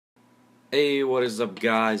Hey, what is up,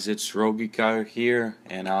 guys? It's Rogikar here,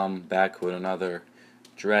 and I'm back with another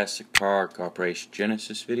Jurassic Park Operation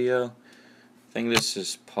Genesis video. I think this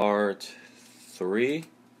is part 3.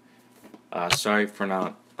 Sorry for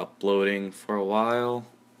not uploading for a while,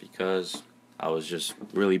 because I was just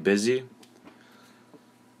really busy.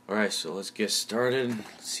 Alright, so let's get started,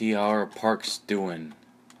 see how our park's doing.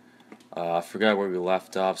 I forgot where we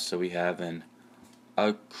left off, so we have an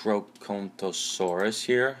Acrocanthosaurus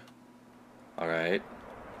here. Alright,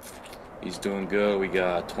 he's doing good. We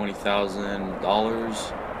got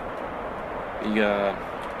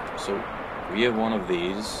 $20,000. So we have one of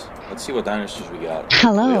these. Let's see what dinosaurs we got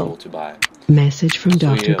available to buy. Message from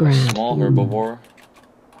Dr. Grant. A small herbivore,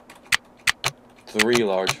 3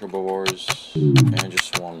 large herbivores, and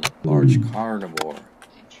just 1 large carnivore.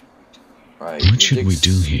 Right. What should we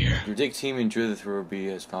do here? Your dig team in Jurassic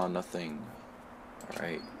has found nothing.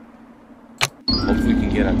 Alright. Hopefully we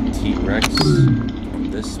can get a T-Rex from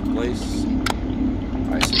this place.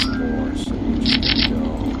 Alright, so it's 4, so we're just gonna go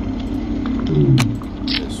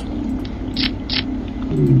this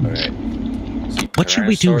one. Alright. What should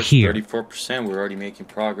we do here? 34%, we're already making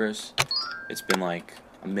progress. It's been like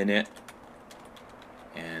a minute.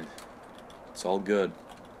 And it's all good.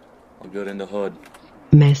 All good in the hood.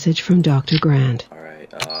 Message from Dr. Grant.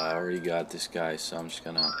 Alright, I already got this guy, so I'm just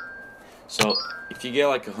gonna... So, if you get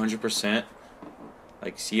like 100%,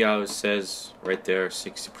 like, see how it says right there,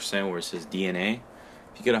 60% where it says DNA?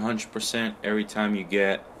 If you get 100% every time you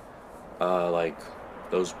get, like,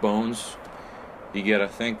 those bones, you get, I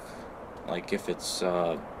think, like, if it's,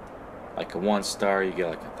 like a 1 star, you get,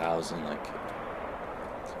 like, 1,000, like,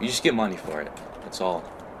 you just get money for it. That's all.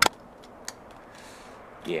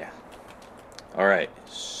 Yeah. Alright,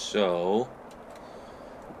 so,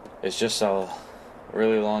 it's just a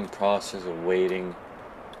really long process of waiting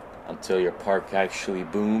until your park actually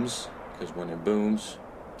booms, because when it booms,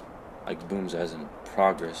 like booms as in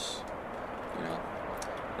progress, you know,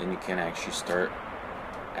 then you can actually start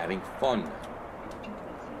having fun.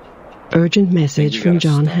 Urgent message from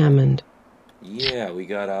John Hammond. Yeah, we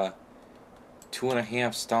got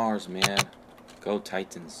 2.5 stars, man. Go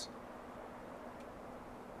Titans.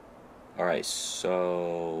 Alright,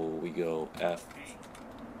 so we go F.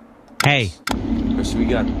 Hey. First we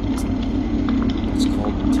got, it's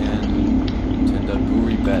called 10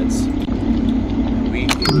 Daguri beds. We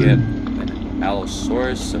can get an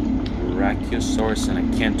Allosaurus, a Brachiosaurus, and a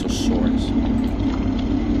Cantosaurus.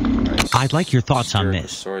 Right, I'd like your thoughts on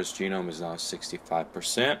this. Allosaurus genome is now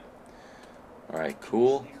 65%. Alright,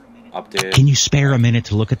 cool. Update. Can you spare a minute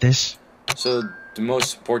to look at this? So the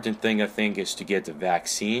most important thing, I think, is to get the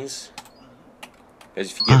vaccines.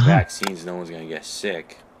 Because if you get vaccines, no one's going to get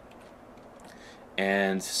sick.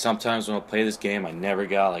 And sometimes when I play this game, I never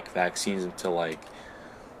got like vaccines until like,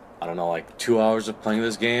 I don't know, like 2 hours of playing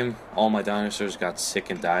this game. All my dinosaurs got sick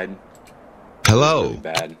and died. Hello. Really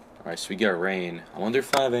bad. Alright, so we got rain. I wonder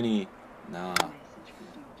if I have any... Nah.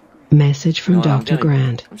 Message from Dr.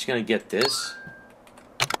 Grant. I'm just gonna get this.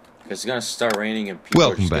 Because it's gonna start raining and people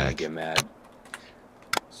are just gonna get mad.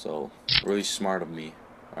 So, really smart of me.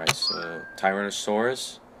 Alright, so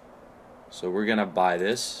Tyrannosaurus. So we're gonna buy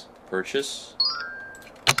this. Purchase.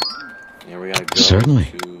 And we're gonna go to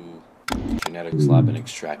genetics lab and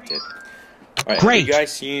extract it. Alright, have you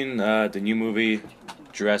guys seen the new movie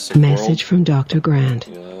Jurassic World? Message from Dr. Grant.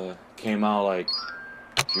 Came out like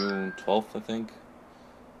June 12th, I think.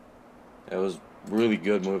 It was a really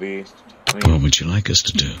good movie. What would you like us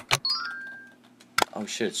to do? Oh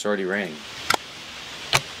shit, it's already raining.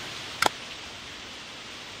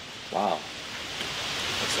 Wow.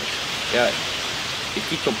 That's like, yeah. If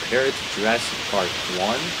you compare it to Jurassic Park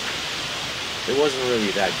 1, it wasn't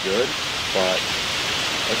really that good, but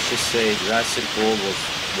let's just say Jurassic World was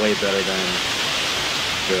way better than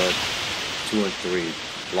the 2 and 3,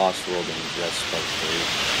 Lost World and Jurassic Park 3.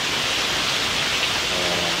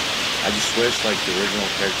 I just wish like the original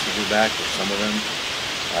characters were back, or some of them,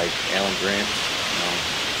 like Alan Grant.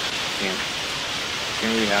 You know,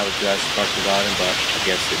 can't really have a Jurassic Park without him, but I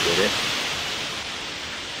guess they did it.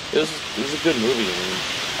 It was a good movie. I mean,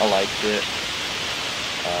 I liked it.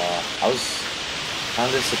 I was kind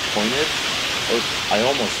of disappointed. I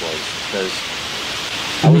almost was, because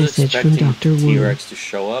I was expecting T-Rex to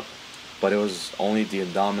show up, but it was only the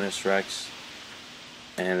Indominus Rex.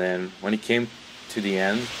 And then when it came to the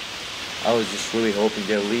end, I was just really hoping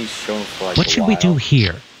they at least show him for like what should we do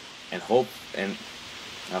here? And hopefully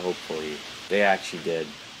they actually did.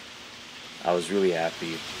 I was really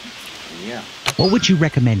happy. And yeah. What would you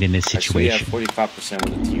recommend in this situation? We have 45%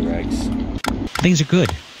 with the T-Rex. Things are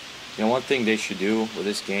good. You know, one thing they should do with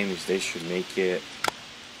this game is they should make it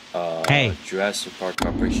Jurassic Park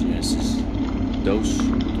Corporation Genesis. Those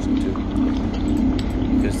two.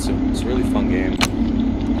 Because it's a really fun game. I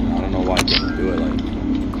don't know why I didn't do it. Like,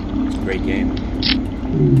 it's a great game.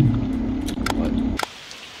 But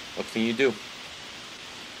what can you do?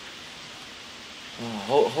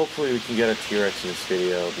 Hopefully we can get a T-Rex in this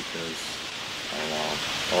video because I don't know.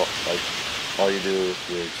 All you do is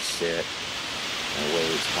you just sit and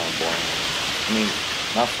wait. It's kind of boring. I mean,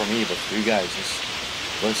 not for me, but for you guys. Just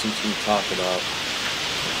listen to me talk about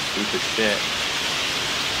stupid shit.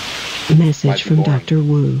 Message from Dr.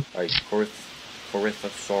 Wu. Alright,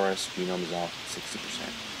 Corythosaurus genome is off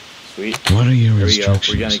 60%. Sweet. What are your There we go.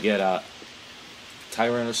 instructions? We're gonna get a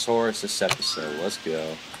Tyrannosaurus this episode. Let's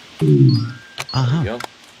go. There we go.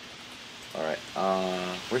 Alright,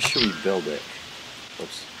 where should we build it?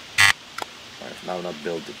 Whoops. Alright, now I'm gonna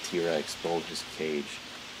build the T-Rex, build his cage.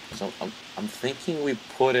 So I'm thinking we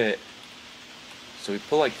put it, so we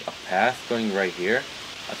put like a path going right here,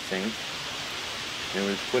 I think. And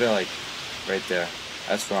we put it like right there.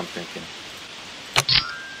 That's what I'm thinking.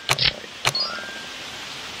 Alright,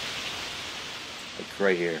 like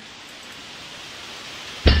right here.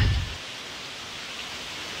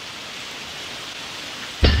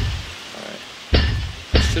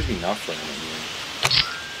 Should be enough for him anyway.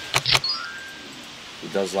 He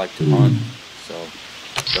does like to hunt, so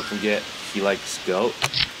don't forget he likes goat.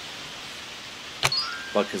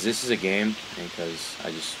 But because this is a game, and because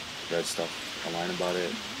I just read stuff online about it,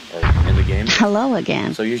 or in the game. Hello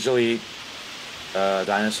again. So usually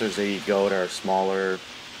dinosaurs that eat goat are smaller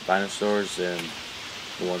dinosaurs, and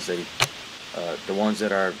the ones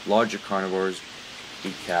that are larger carnivores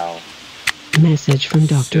eat cow. Message from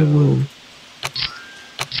Dr. Wu.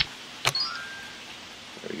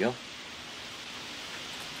 There we go.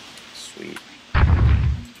 Sweet.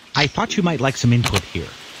 I thought you might like some input here.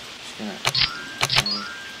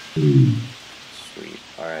 Sweet.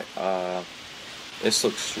 Alright, this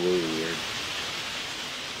looks really weird.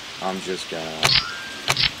 I'm just gonna...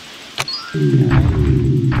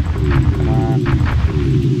 Come on.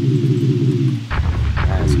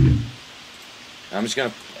 That's good. I'm just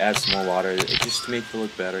gonna add some more water, just to make it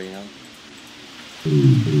look better, you know?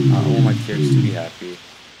 I want my kids to be happy.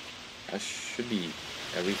 That should be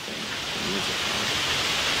everything.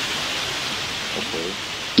 Hopefully.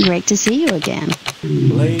 Great to see you again.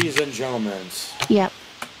 Ladies and gentlemen, Yep.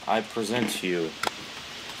 I present to you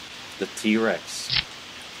the T-Rex.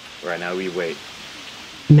 Right now we wait.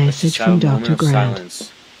 Message from Let's just have a moment Dr. of Grant.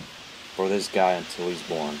 silence for this guy until he's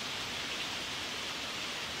born.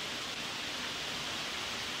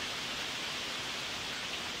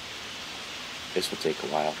 This will take a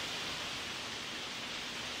while.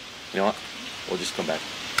 You know what? We'll just come back.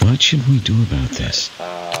 What should we do about this?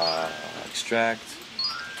 Extract.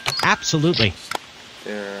 Absolutely.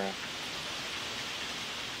 There.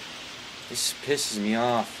 This pisses me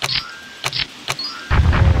off.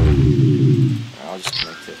 I'll just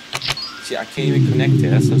connect it. See, I can't even connect it.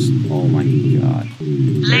 That's just... Oh my god.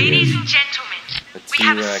 Ladies and gentlemen, The we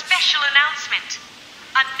have a T-Rex. special announcement.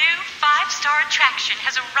 A new 5-star attraction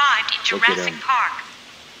has arrived in Look at Jurassic him. Park.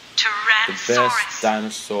 The Tyrannosaurus, best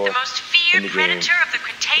dinosaur the most in feared the predator game of the is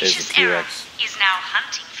Cretaceous the era, T-Rex. is now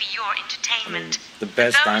hunting for your I mean, entertainment. the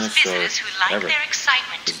best for those dinosaur visitors who like ever their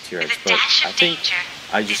excitement is a T-Rex. with a But dash I of think danger,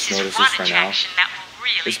 I just this is noticed one this right now. attraction that will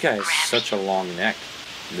really This guy has grab such you. a long neck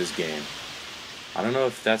in this game. I don't know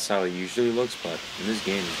if that's how he usually looks, but in this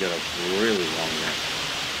game he's got a really long neck.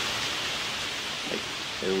 Like,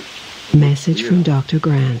 it looks Message from weird. Dr.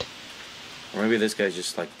 Grant. Or maybe this guy's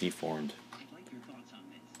just like deformed.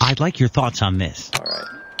 I'd like your thoughts on this. Alright.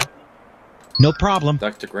 No problem.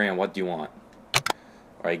 Dr. Graham, what do you want?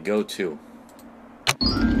 Alright, go to. I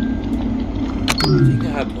think I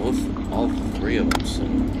have all three of them, so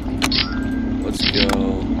let's go.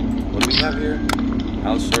 What do we have here?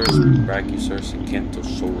 Allosaurus, Brachiosaurus, and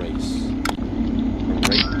Kentosaurus.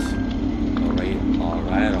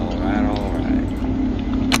 Alright.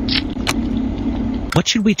 What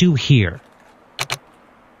should we do here?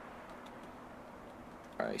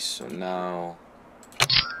 Alright, so now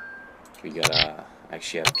we gotta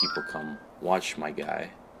actually have people come watch my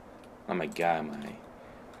guy. Not my guy, my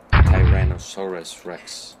Tyrannosaurus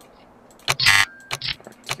Rex.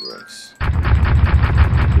 Or T-Rex.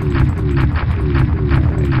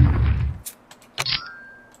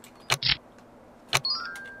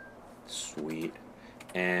 Sweet.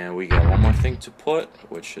 And we got one more thing to put,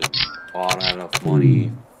 which is... Oh, I don't have enough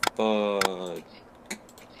money. Fuck.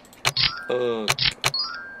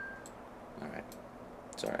 Alright.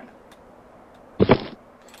 It's alright.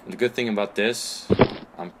 And the good thing about this,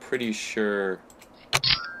 I'm pretty sure...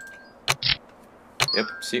 Yep,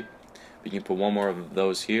 see? We can put one more of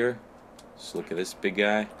those here. Let's look at this big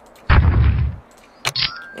guy.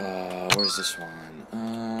 Where's this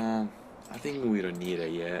one? I think we don't need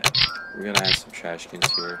it yet. We're gonna add some trash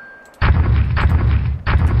cans here.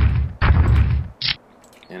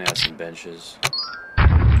 And add some benches.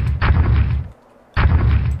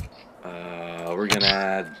 We're gonna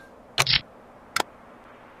add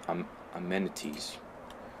amenities.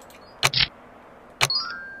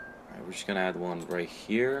 Alright, we're just gonna add one right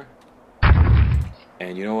here.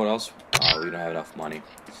 And you know what else? Oh, we don't have enough money.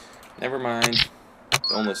 Never mind.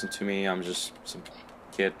 Don't listen to me. I'm just some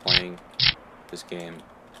kid playing this game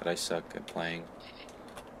that I suck at playing.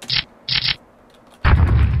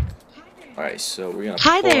 Alright, so we're gonna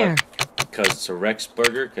Hi there. because it's a Rex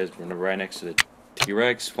burger, because we're right next to the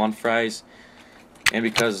T-Rex, fun fries, and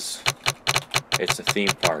because it's a theme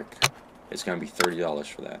park, it's gonna be $30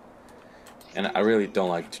 for that. And I really don't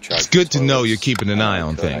like to charge. It's good to know toilets. you're keeping an eye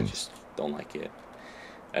on I things. just don't like it.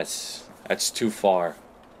 That's too far.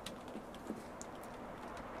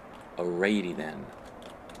 Alrighty then.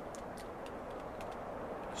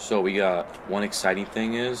 So we got one exciting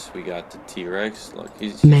thing is we got the T-Rex. Look,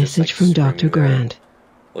 he's just, Message like, from screaming Dr. there. Grant.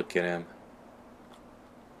 Look at him.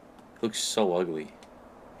 He looks so ugly.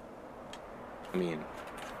 I mean,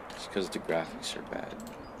 it's because the graphics are bad.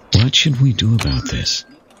 What should we do about this?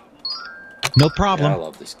 No Yeah, I problem.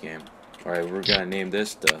 love this game. Alright, we're gonna name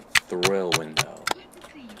this the Thrill Window.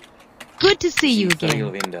 Good to see you Thrill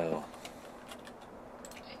again. Window.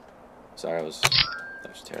 Sorry, that was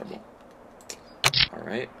terrible.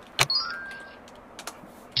 Alright.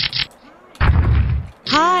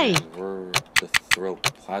 Hi. And we're the Thrill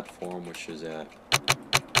platform, which is at.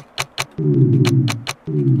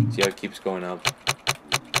 See how it keeps going up?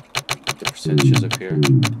 The percentages up here.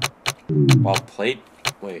 While wait.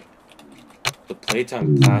 The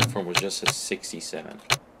playtime platform was just at 67.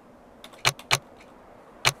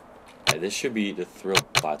 Yeah, this should be the Thrill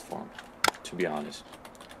platform, to be honest.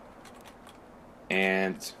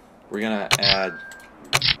 And we're gonna add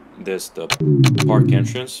the park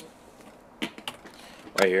entrance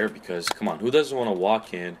right here, because come on, who doesn't want to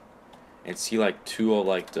walk in and see like two of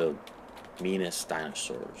like the meanest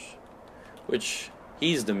dinosaurs? Which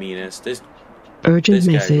he's the meanest. Urgent This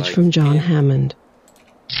guy, message like, from John yeah. Hammond.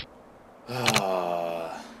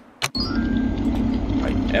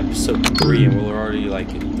 Like episode 3 and we're already like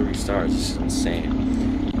at 3 stars. This is insane.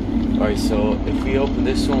 Alright, so if we open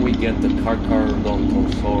this one, we get the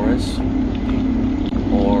Carcharodontosaurus, the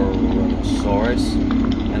Orosaurus,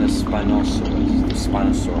 and a Spinosaurus. The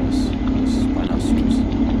Spinosaurus. This is Spinosaurus.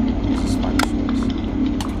 This is Spinosaurus.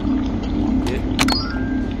 Okay.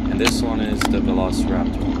 And this one is the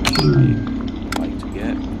Velociraptor, which I like to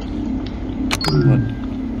get. But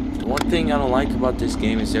one thing I don't like about this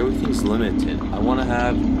game is everything's limited. I want to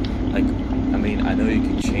have, like, I mean, I know you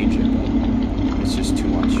can change it, but it's just too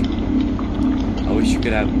much. I wish you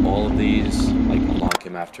could have all of these, like, unlock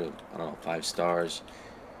him after, I don't know, 5 stars.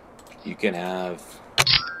 You can have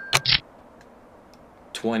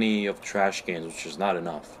 20 of trash cans, which is not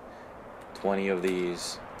enough. 20 of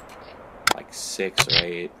these, like 6 or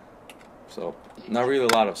 8. So, not really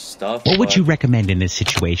a lot of stuff. What would but you recommend in this what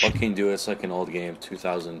situation? can you do? It's like an old game,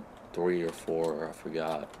 2003 or 4, I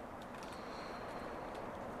forgot.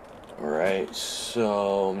 Alright,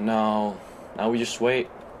 so now we just wait.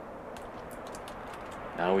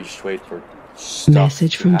 Now we just wait for stuff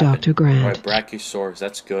Message to from happen. Dr. Grant. Alright, Brachiosaurus,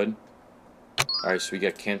 that's good. Alright, so we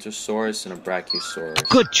got Cantosaurus and a Brachiosaurus.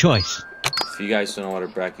 Good choice. If you guys don't know what a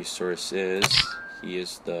Brachiosaurus is, he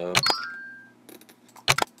is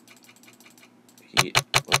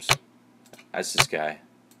whoops. That's this guy.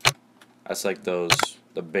 That's like the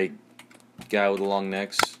big guy with the long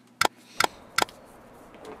necks.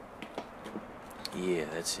 Yeah,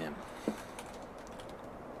 that's him.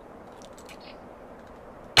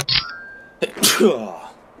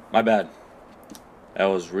 My bad. That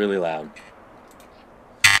was really loud.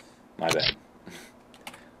 My bad.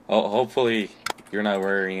 Oh, hopefully you're not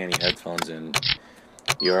wearing any headphones and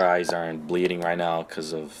your eyes aren't bleeding right now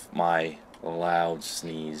because of my loud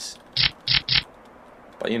sneeze.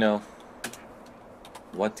 But you know,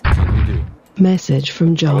 what can you do? Message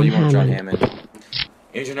from John You want John Hammond. Hammond.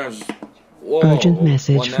 Engineers. Whoa, Urgent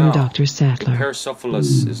message what from now? Dr. The Sattler.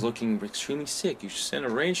 Paracephalus is looking extremely sick. You should send a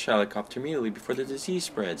range helicopter immediately before the disease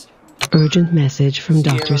spreads. Urgent message from See,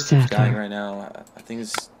 Dr. everyone's dying Sattler. right now. I think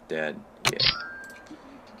it's dead. Yeah.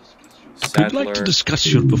 I'd like to discuss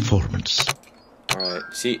your performance. Alright.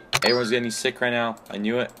 See, everyone's getting sick right now. I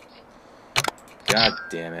knew it. God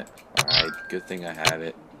damn it. Alright, good thing I have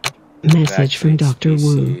it. Message from Vaccine Dr.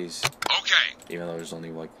 Wu. species. Okay. Even though there's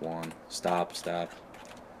only like one. Stop.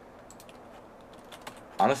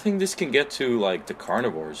 I don't think this can get to like the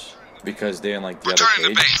carnivores because they're in like the other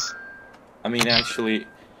cage. I mean, actually,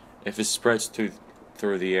 if it spreads through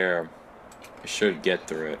the air, it should get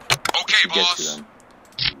through it. Okay, it should boss. get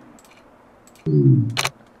to them.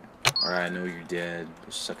 Alright, I know you're dead.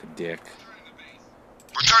 You suck a dick.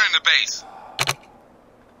 Returning to base.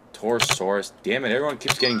 Torosaurus. Damn it, everyone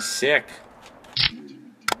keeps getting sick.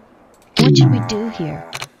 What should we do here?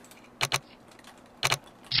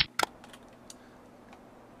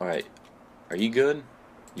 Alright. Are you good?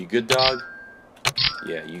 You good, dog?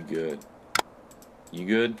 Yeah, you good. You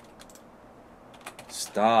good?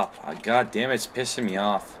 Stop. God damn it, it's pissing me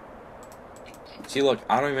off. See, look,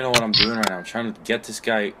 I don't even know what I'm doing right now. I'm trying to get this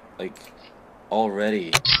guy, like,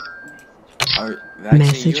 already.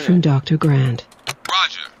 Message from Dr. Grant.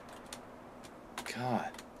 Roger. God.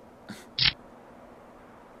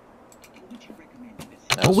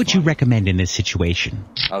 What would you recommend in this situation?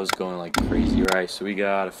 I was going like crazy. Right, so we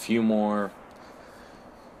got a few more,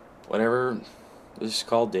 whatever this is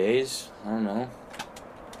called, days. I don't know.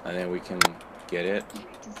 And then we can get it.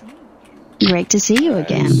 Great to see you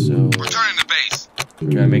again. So Returning to base. we're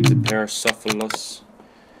gonna make the Paracephalus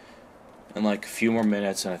in like a few more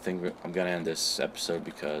minutes, and I think I'm gonna end this episode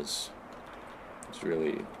because there's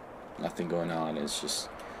really nothing going on. It's just,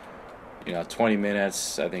 20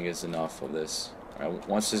 minutes. I think is enough of this.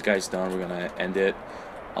 Once this guy's done, we're gonna end it,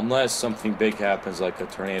 unless something big happens, like a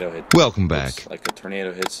tornado hits. Welcome back. Like a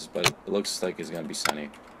tornado hits us, but it looks like it's gonna be sunny,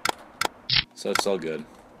 so it's all good.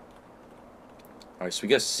 All right, so we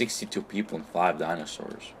got 62 people and 5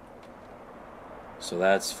 dinosaurs. So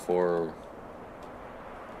that's for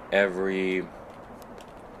every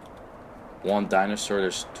one dinosaur.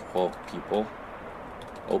 There's 12 people.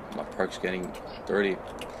 Oh, my park's getting dirty.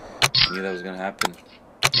 I knew that was gonna happen.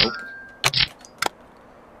 Nope.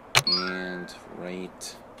 And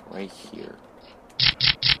right here.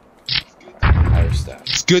 Higher staff.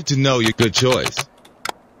 It's good to know your good choice.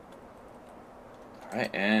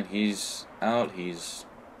 Alright, and he's out.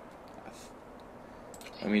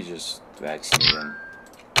 Let me just vaccinate him.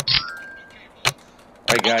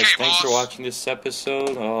 Alright guys, Okay, thanks for boss. watching this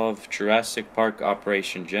episode of Jurassic Park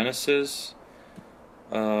Operation Genesis.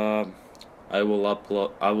 I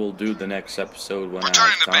will do the next episode when I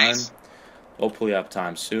Returning have to time. base. Hopefully I have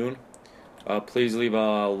time soon. Please leave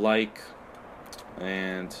a like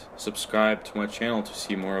and subscribe to my channel to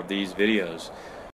see more of these videos.